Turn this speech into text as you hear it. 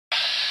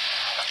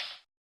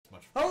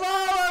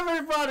Hello,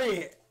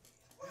 everybody!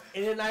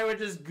 Aiden and I were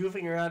just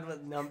goofing around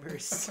with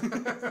numbers.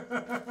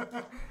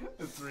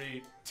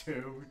 3,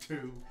 2,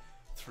 2,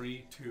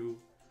 3, 2,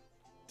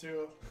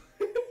 2,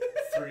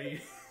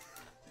 3,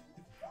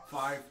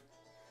 5,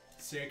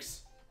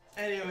 6.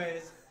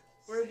 Anyways,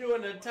 we're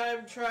doing a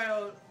time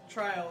trial.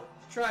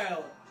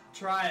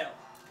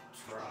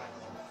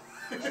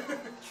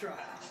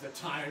 The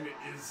time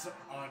is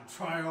on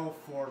trial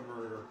for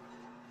murder.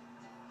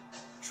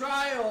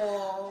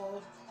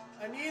 Trial!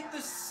 I need the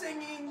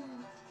singing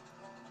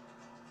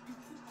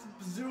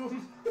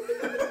Zoom.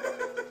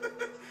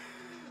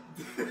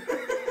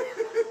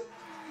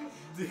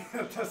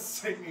 The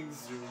singing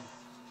Zoom.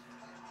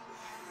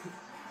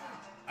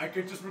 I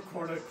could just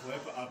record a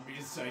clip of me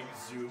saying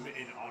Zoom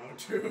in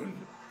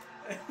auto-tune.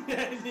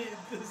 I need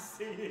the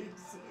singing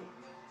Zoom.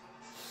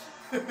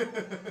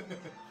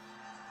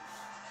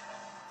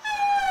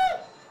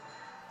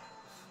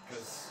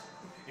 Because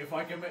if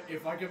I can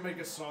make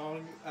a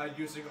song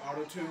using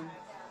auto-tune,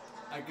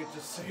 I could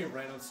just say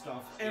random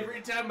stuff.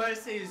 Every time I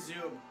say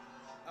Zoom,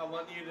 I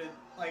want you to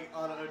like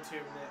auto-tune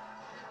it.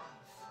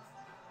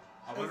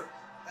 I wonder.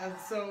 And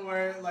so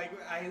where like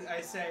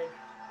I say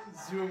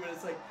Zoom and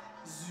it's like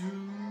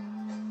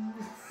Zoom.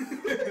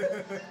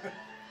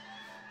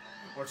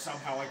 Or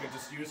somehow I could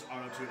just use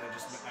auto-tune and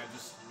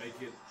just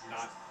make it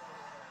not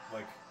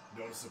like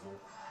noticeable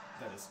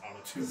that it's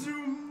auto-tune.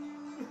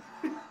 Zoom.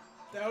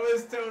 That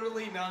was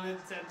totally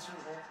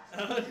non-intentional.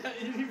 I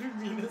didn't even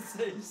mean to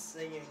say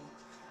singing.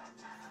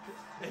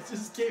 It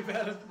just came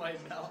out of my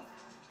mouth.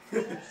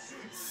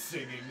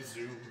 Singing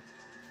Zoom.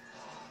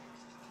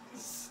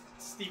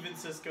 Steven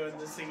Cisco in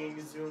the singing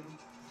Zoom.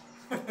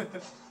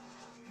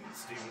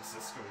 Steven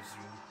Cisco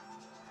Zoom.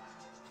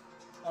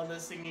 On the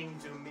singing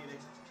Zoom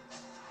meeting.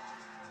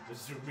 The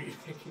Zoom meeting.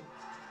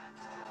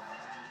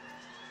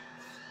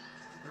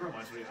 It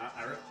reminds me,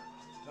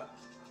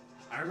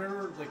 I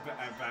remember like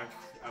back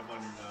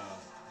when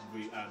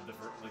we the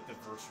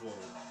virtual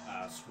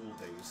school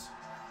days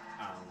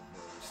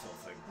were still a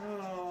thing.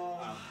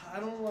 Oh, I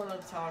don't want to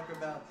talk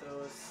about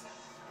those.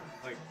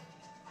 Like,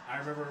 I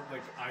remember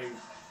I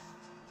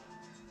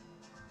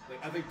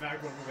think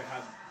back when we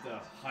had the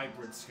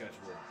hybrid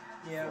schedule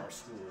for our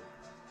school.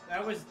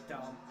 That was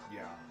dumb.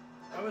 Yeah.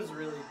 That was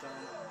really dumb.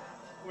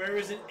 Where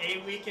was it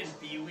A week and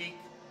B week?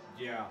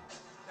 Yeah.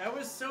 That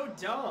was so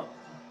dumb.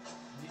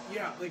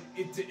 Yeah, like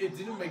it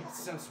didn't make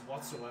sense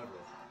whatsoever.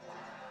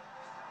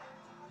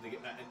 Like an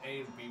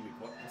A and B week.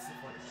 What's the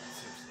point of that?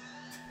 Seriously.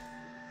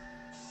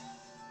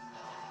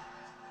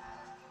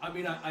 I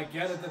mean, I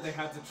get it that they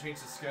had to change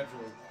the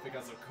schedule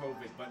because of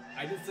COVID, but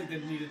I didn't think they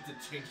needed to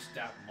change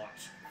that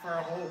much. For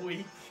a whole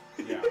week?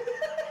 Yeah.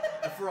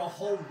 For a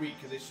whole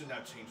week, they shouldn't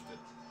have changed it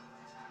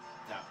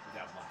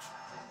that much.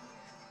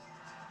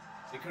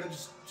 They could have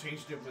just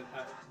changed it with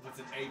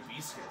an A-B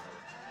schedule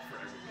for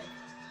every week.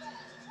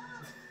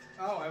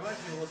 Oh, I might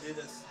be able to do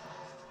this.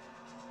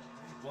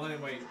 Well,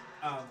 anyway,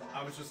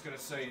 I was just gonna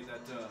say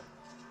that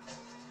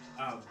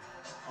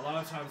a lot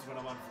of times when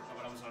I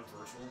was on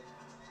virtual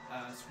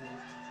school,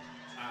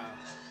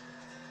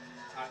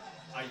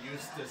 I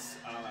used this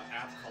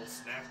app called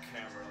Snap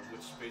Camera,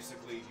 which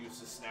basically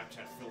uses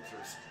Snapchat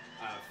filters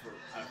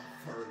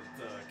for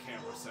the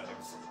camera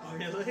settings.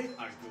 Really?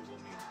 On Google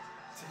Meet.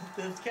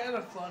 That's kind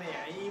of funny.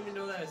 I didn't even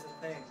know that was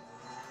a thing.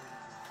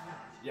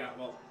 Yeah,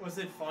 well, was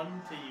it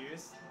fun to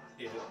use?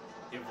 It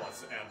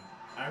was, and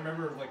I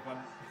remember like when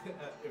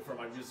for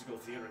my musical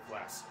theater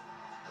class,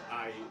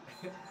 I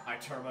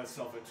turned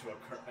myself into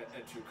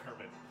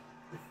Kermit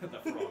the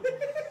Frog.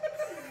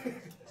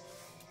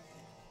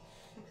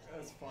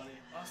 That's funny.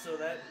 Also,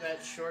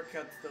 that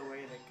shortcut's the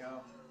way to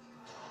go.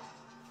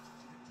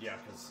 Yeah,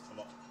 because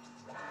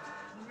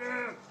we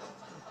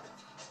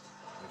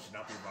should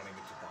not be running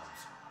into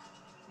bombs.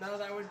 No,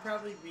 that would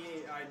probably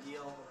be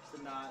ideal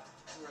to not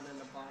run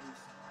into bombs.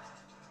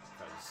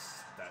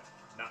 Because that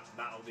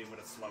not only would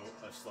it slow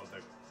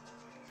the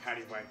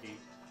patty wagon,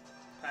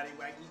 but it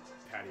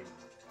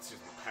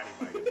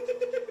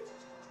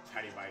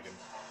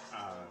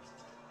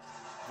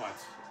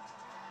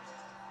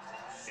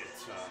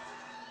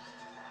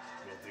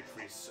will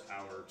decrease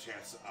our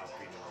chance of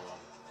being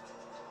alone.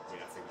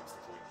 Wait, I think that's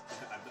the point.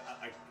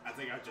 I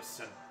think I just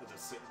said the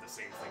same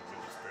thing, but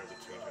just barely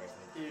changed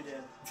anything. You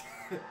did.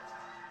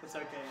 It's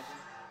okay.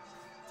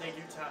 Take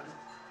your time.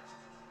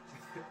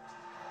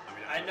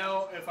 I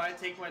know if I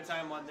take my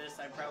time on this,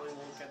 I probably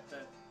won't get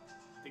the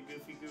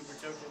Goofy Goober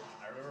token.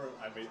 I remember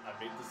I made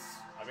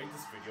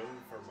this video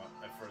for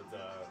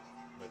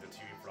the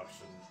TV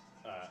production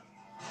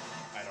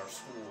at our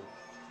school.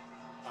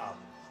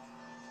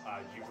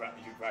 You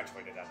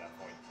graduated at that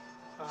point.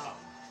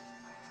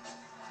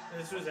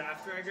 This was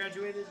after I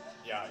graduated?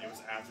 Yeah, it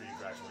was after you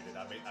graduated.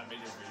 I made a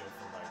video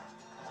for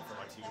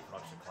my TV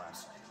production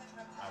class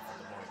for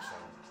the morning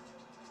show,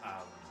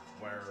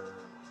 where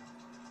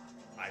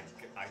I'm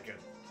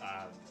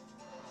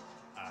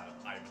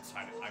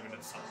inside a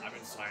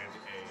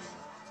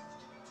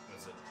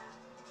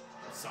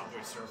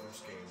Subway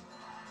Surfers game,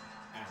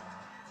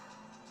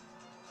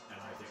 and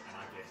I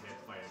get hit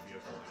by a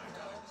vehicle and I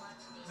die.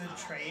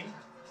 train?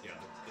 Yeah,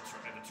 the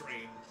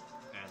train,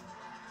 and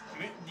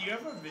Do you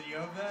have a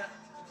video of that?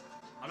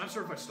 I'm not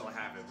sure if I still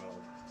have it,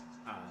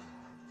 but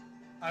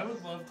I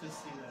would love to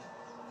see that.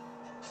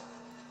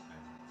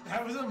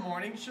 That was a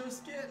morning show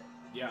skit?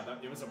 yeah,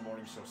 it was a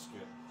morning show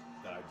skit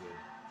that I did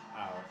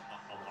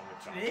along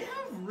with John. They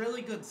have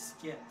really good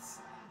skits.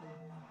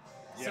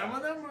 Yeah. Some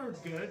of them are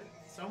good.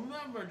 Some of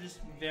them are just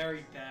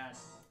very bad.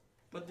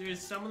 But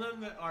there's some of them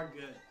that are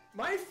good.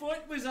 My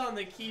foot was on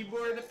the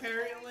keyboard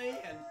apparently,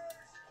 and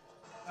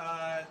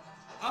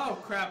oh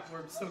crap,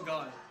 we're still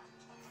going.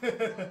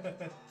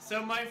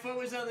 So my foot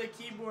was on the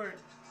keyboard,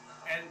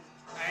 and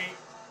I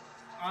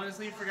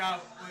honestly forgot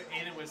what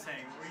Aiden was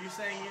saying. What were you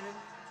saying, Aiden?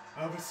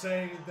 I was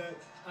saying that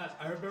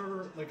I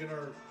remember, like,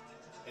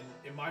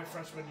 in my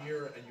freshman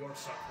year and your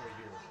sophomore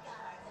year,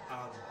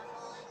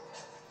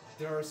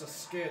 there was a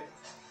skit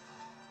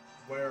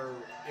where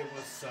it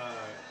was a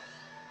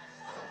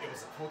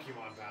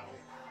Pokemon battle.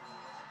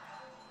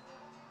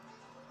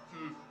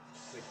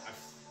 Like,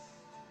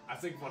 I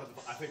think one of the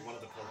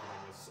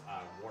Pokemon was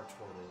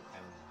Wartortle,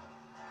 and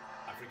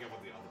I forget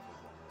what the other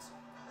Pokemon was.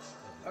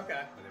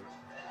 Okay. But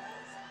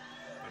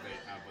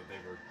they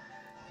were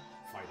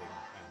fighting,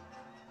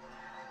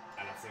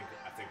 and I think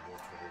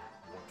Wartortle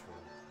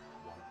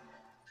won.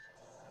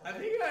 I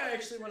think I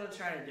actually want to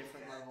try a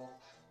different level.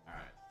 All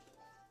right.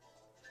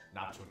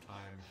 Nacho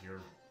time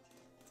here.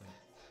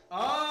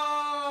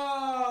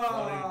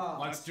 Oh!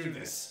 Let's do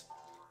this.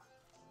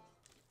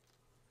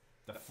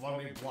 The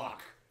floating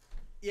block.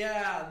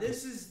 Yeah,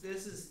 this is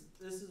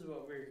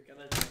what we're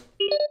gonna do.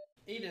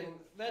 Aiden,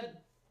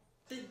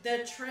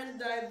 that trend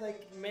died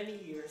like many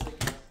years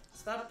ago.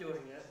 Stop doing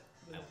it.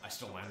 I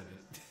still landed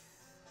it.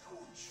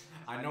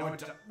 I know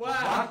it. Wow.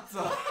 What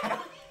the heck?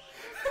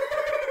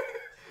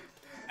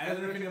 And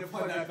they're gonna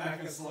play that back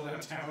and slow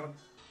that down.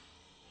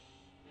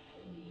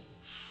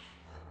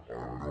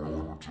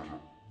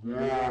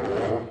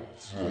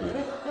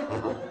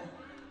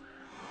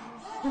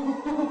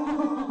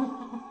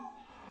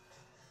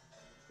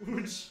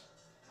 Which?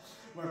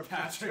 Where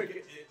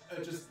Patrick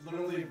just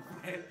literally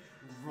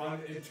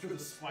run into the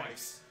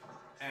spikes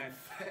and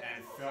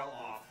fell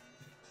off.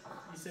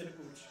 You said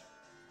ooch.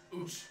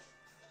 Ooch.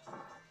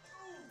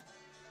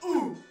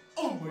 Ooh!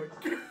 Oh my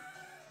god!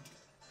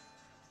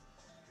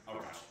 Oh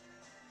gosh.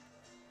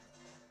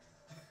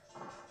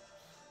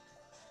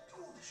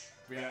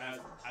 But yeah,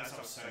 as I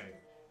was saying,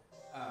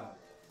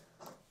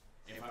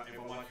 if I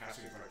want to cast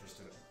a character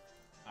to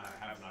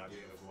have an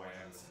idea of who I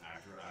am as an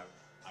actor, I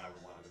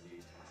would probably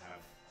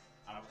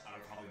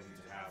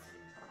need to have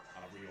a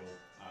real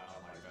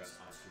my best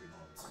on-screen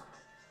moments.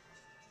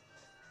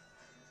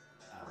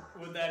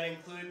 Would that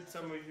include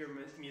some of your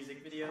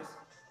music videos?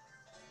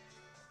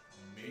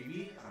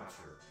 Maybe? I'm not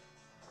sure.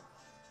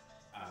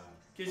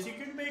 Because you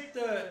could make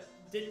the...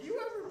 Did you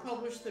ever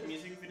publish the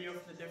music video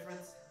for The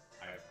Difference?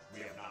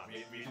 We have not.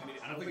 We didn't,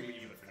 I don't think we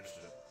even finished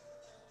it.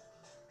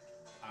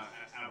 I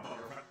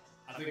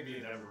think me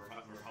and Deb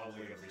we're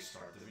probably going to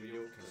restart the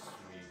video because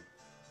we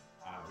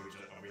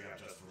have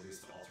just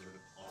released the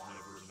alternate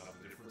version of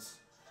The Difference.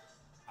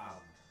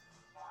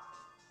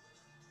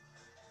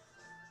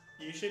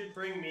 You should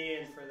bring me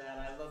in for that.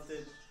 I'd love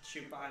to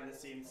shoot behind the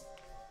scenes.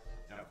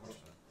 Yeah, of course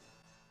not.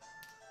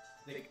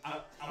 Like, I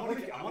want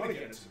to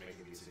get into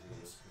making these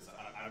videos because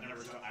I've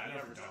never done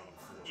one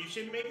before. You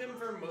should make them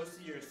for most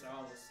of your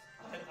songs.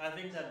 I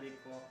think that'd be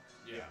cool.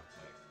 Yeah.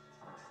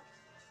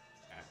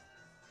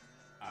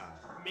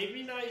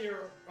 Maybe not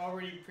your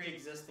already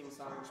pre-existing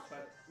songs,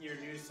 but your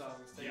new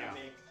songs that you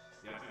make.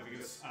 Yeah,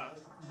 because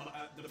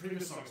the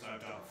previous songs that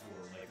I've done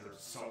before, like, they're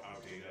so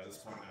outdated at this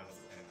point,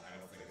 and I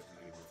don't think it's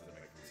really worth it to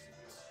make these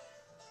videos.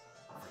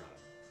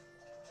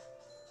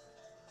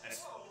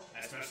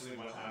 Especially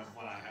when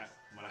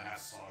I have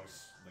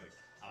songs like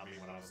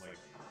when I was like,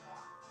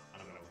 I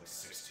don't know, like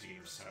 16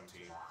 or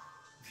 17.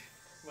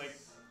 Like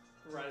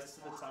Rise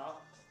to the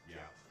Top.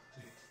 Yeah.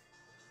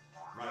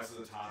 Rise to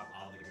the Top,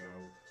 On the Go.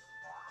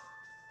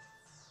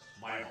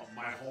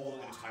 My whole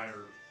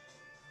entire,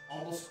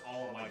 almost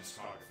all of my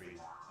discography.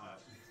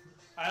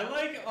 I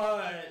like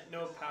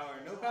No Power.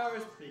 No Power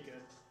is pretty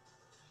good.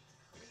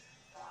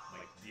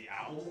 Like the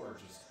album or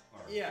just?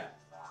 Yeah.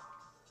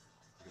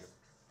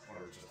 Or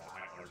just the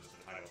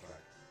title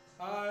track.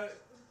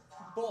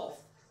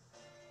 Both.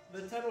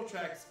 The title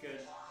track's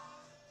good.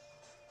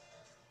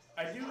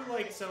 I do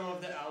like some of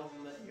the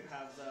album that you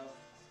have though.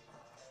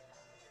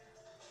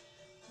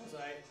 Cause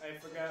I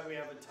forgot we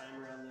have a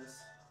timer on this.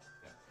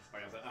 Oh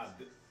yeah,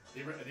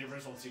 the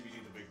original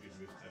CBD, the big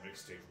dude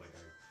mixtape, like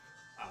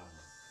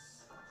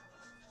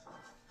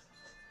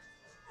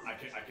I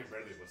can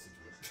barely listen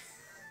to it.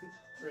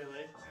 Really?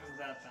 Yeah. Is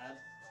that bad?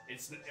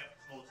 It's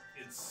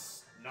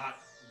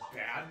not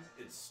bad.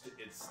 It's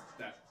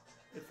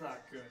not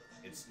good.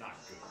 It's not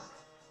good.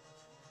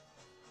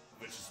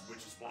 Which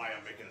is why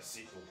I'm making a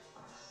sequel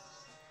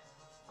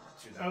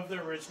to that. Of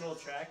the original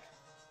track?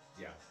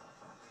 Yeah.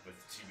 With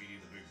TBD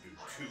the Big Dude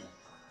 2,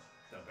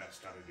 the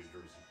best out of New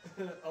Jersey.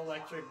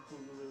 Electric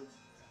Boogaloo.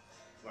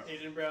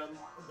 Aiden Brown,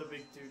 the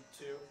Big Dude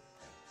 2.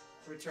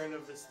 Return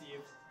of the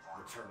Steve.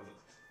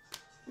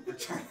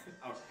 Return.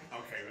 Oh,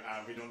 okay,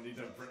 we don't need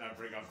to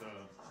bring up the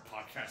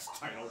podcast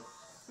title.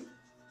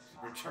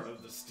 Return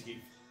of the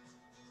Steve.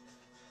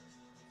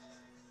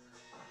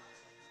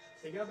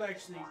 I think I'm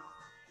actually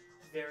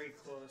very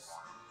close.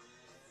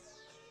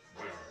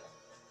 We are.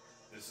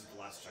 This is the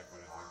last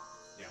checkpoint, I think.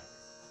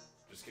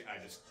 Yeah. I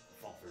just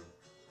fall through.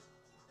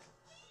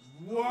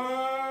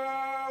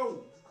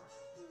 Whoa!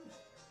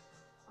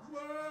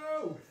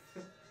 Whoa!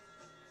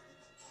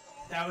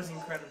 That was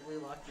incredibly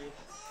lucky.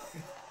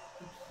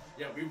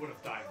 Yeah, we would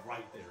have died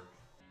right there.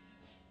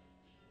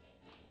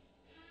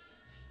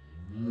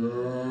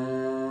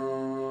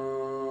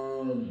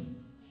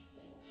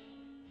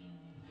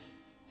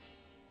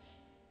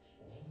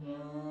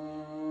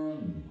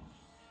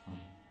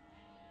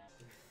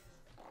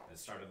 It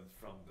started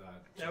from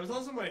that. That was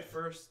also my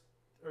first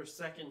or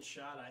second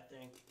shot, I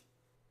think.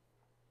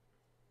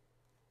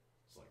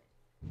 It's like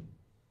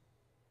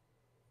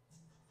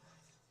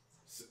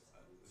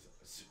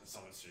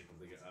someone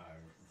secretly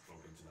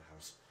broke into the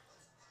house.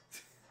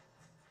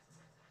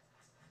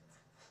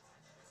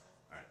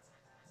 All right.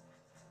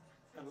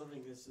 I don't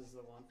think this is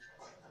the one.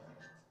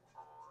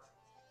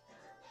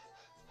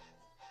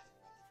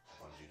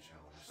 Bungee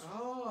challenge.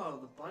 Oh,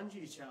 the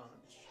bungee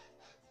challenge.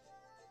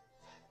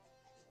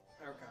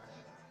 Okay.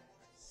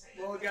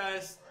 Well,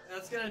 guys,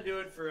 that's gonna do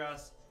it for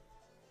us.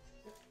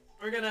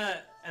 We're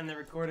gonna end the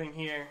recording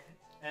here,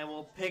 and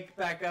we'll pick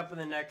back up in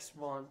the next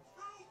one.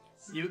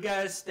 You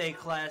guys stay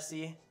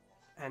classy,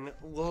 and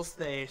we'll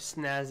stay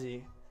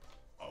snazzy.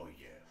 Oh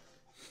yeah.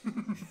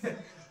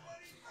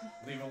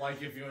 Leave a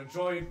like if you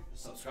enjoyed.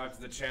 Subscribe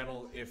to the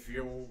channel if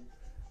you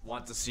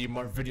want to see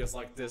more videos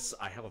like this.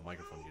 I have a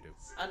microphone, you do.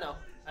 I know.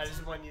 I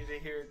just wanted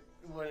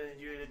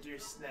you to do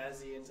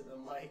snazzy into the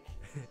mic.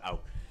 Oh,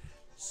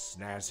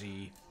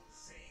 snazzy.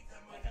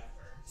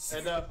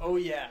 And oh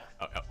yeah.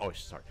 Oh,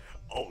 sorry.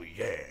 Oh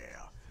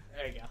yeah.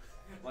 There you go.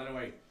 By the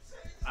way,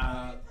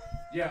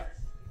 yeah.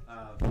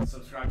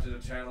 Subscribe to the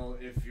channel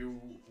if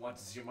you want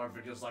to see more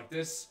videos like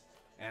this,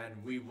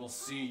 and we will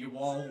see you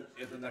all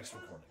in the next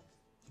recording.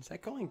 Is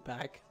that going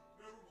back?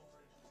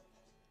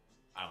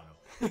 I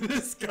don't know.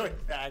 This is going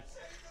back.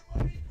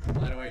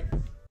 By the way,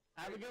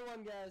 Have a good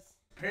one, guys.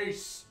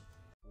 peace.